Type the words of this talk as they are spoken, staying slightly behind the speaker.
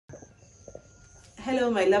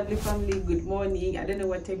Hello my lovely family, good morning. I don't know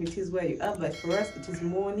what time it is where you are, but for us it is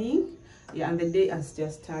morning. Yeah, and the day has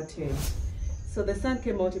just started. So the sun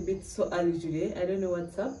came out a bit so early today. I don't know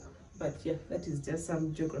what's up, but yeah, that is just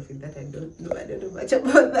some geography that I don't know. I don't know much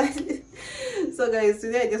about that. So guys,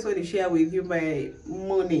 today I just want to share with you my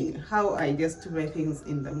morning, how I just do my things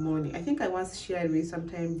in the morning. I think I once shared with you some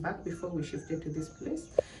time back before we shifted to this place.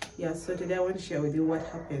 Yeah, so today I want to share with you what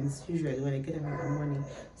happens usually when I get up in the morning.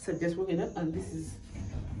 So just waking up, and this is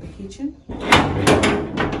the kitchen.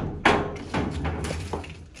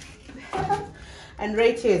 And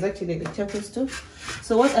right here is actually the charcoal stove.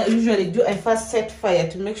 So what I usually do, I first set fire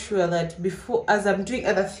to make sure that before, as I'm doing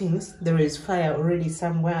other things, there is fire already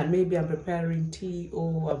somewhere, and maybe I'm preparing tea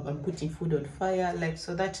or I'm putting food on fire, like,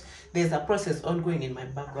 so that there's a process ongoing in my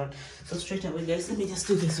background. So straight away guys, let me just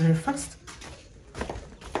do this very fast.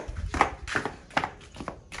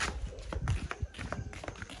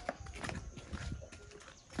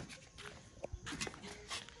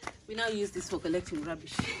 We now use this for collecting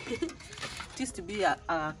rubbish. It used to be a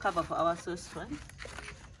cover for our saucepan.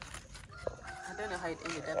 I don't know how it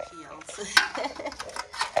ended up here also.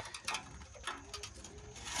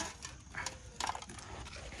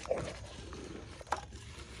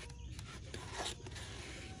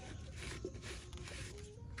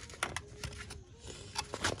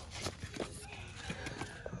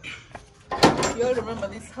 You all remember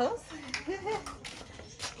this house?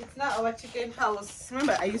 It's now our chicken house.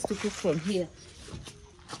 Remember, I used to cook from here.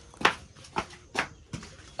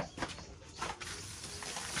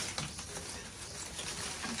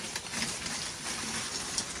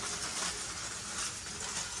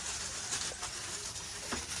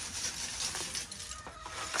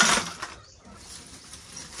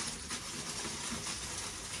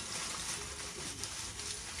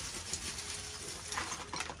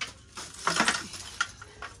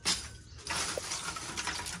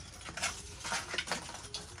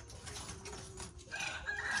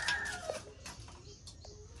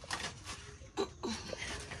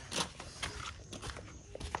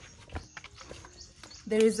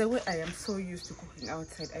 There is a way I am so used to cooking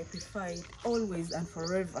outside. I prefer it always and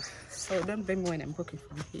forever. So don't blame me when I'm cooking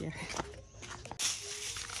from here.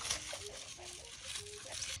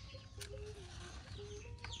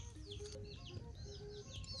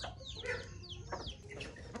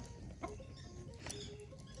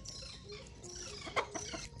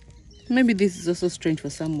 Maybe this is also strange for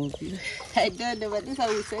some of you. I don't know, but this is how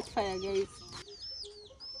we set fire, guys.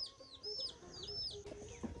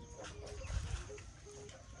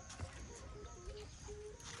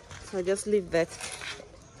 So I just leave that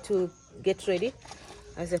to get ready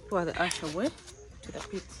as I pour the ash away to the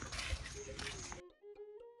pit.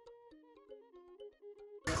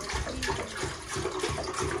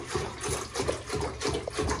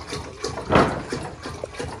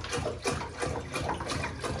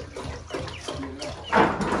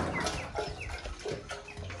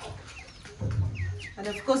 And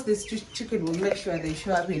of course this chicken will make sure they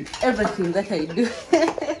show up in everything that I do.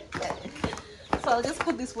 So I'll just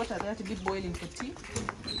put this water there to be boiling for tea.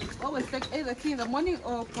 Always take either tea in the morning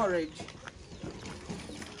or porridge.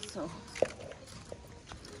 So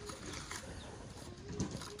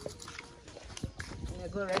I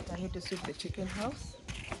go right ahead to sweep the chicken house.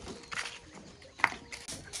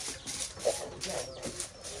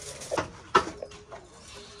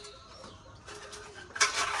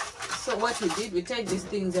 So what we did, we tied these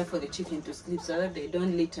things there for the chicken to sleep so that they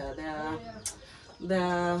don't litter.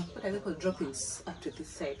 The what are they called, droppings up to this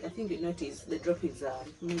side. I think you notice the droppings are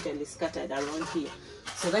mentally scattered around here,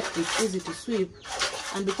 so that it's easy to sweep.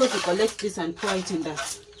 And because we collect this and pour it in the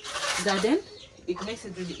garden, it makes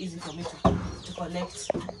it really easy for me to collect.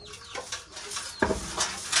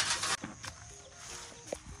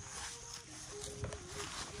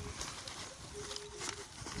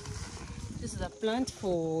 This is a plant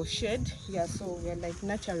for shade. Yeah, so we're like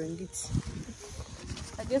nurturing it.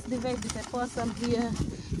 I just divide it. I pour some here.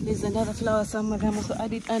 There's another flower somewhere. I'm also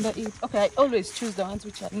add it under it. Okay, I always choose the ones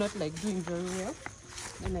which are not like doing very well.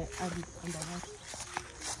 Then I add it under that.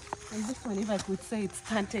 And this one, if I could say it's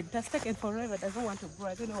stunted, it has taken forever. It doesn't want to grow.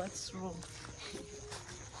 I don't know what's wrong.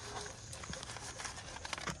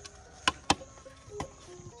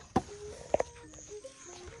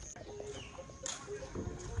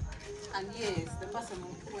 And yes, the person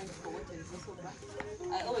who went for water is also back.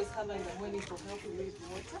 I always have her in the morning for helping me with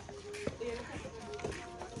water.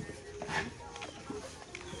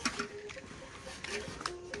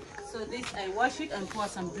 So this, I wash it and pour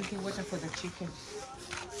some drinking water for the chicken.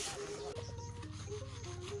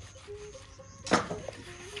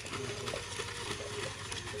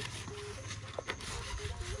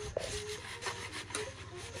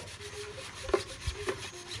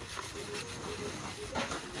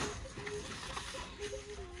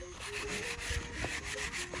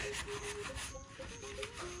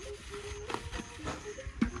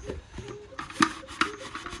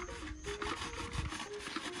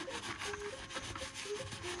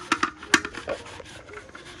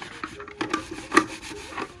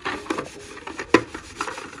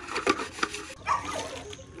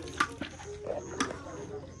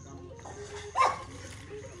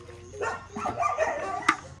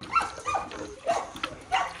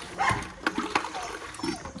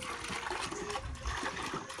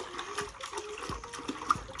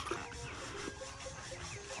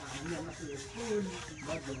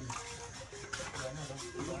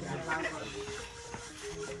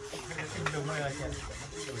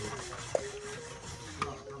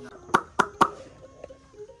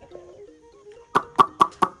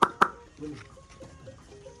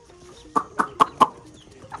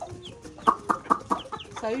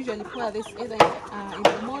 So I usually pour this either in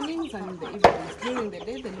the mornings and in the evenings. During the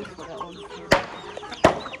day, they look for their own food.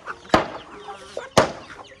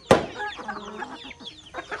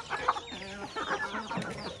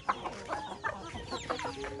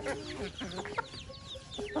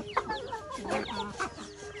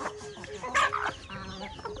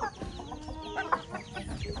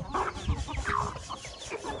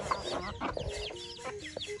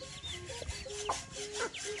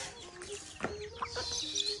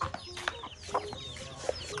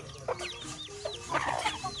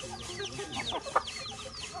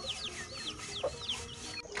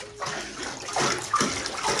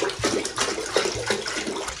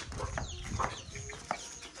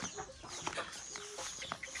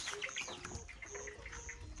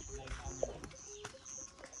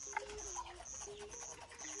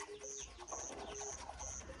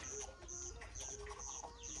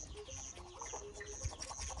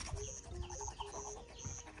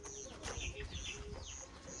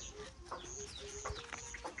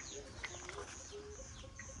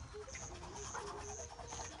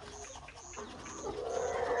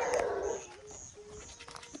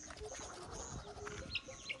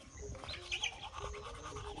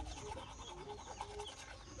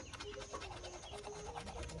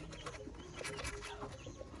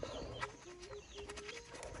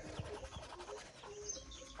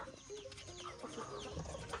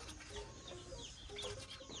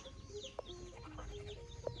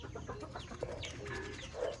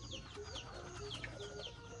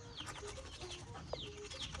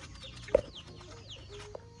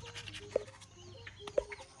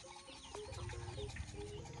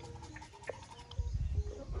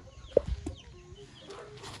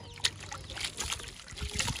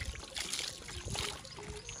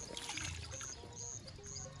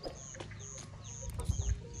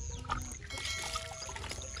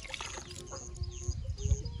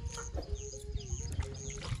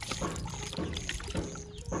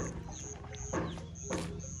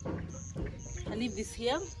 I leave this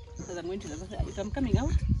here because I'm going to the bathroom. If I'm coming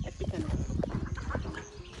out, I pick it up.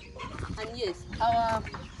 And yes, our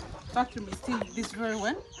bathroom is still this very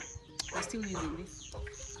one. We're still using this.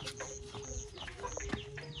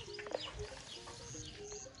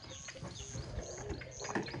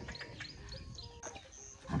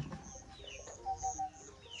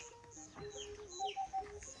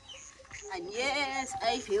 And yes,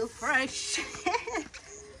 I feel fresh.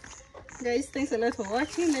 Guys, thanks a lot for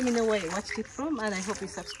watching. Let me know where you watched it from, and I hope you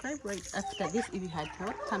subscribe right after this if you had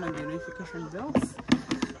not. Turn on the notification bells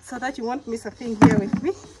so that you won't miss a thing here with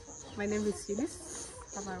me. My name is Eunice.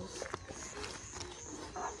 Bye-bye.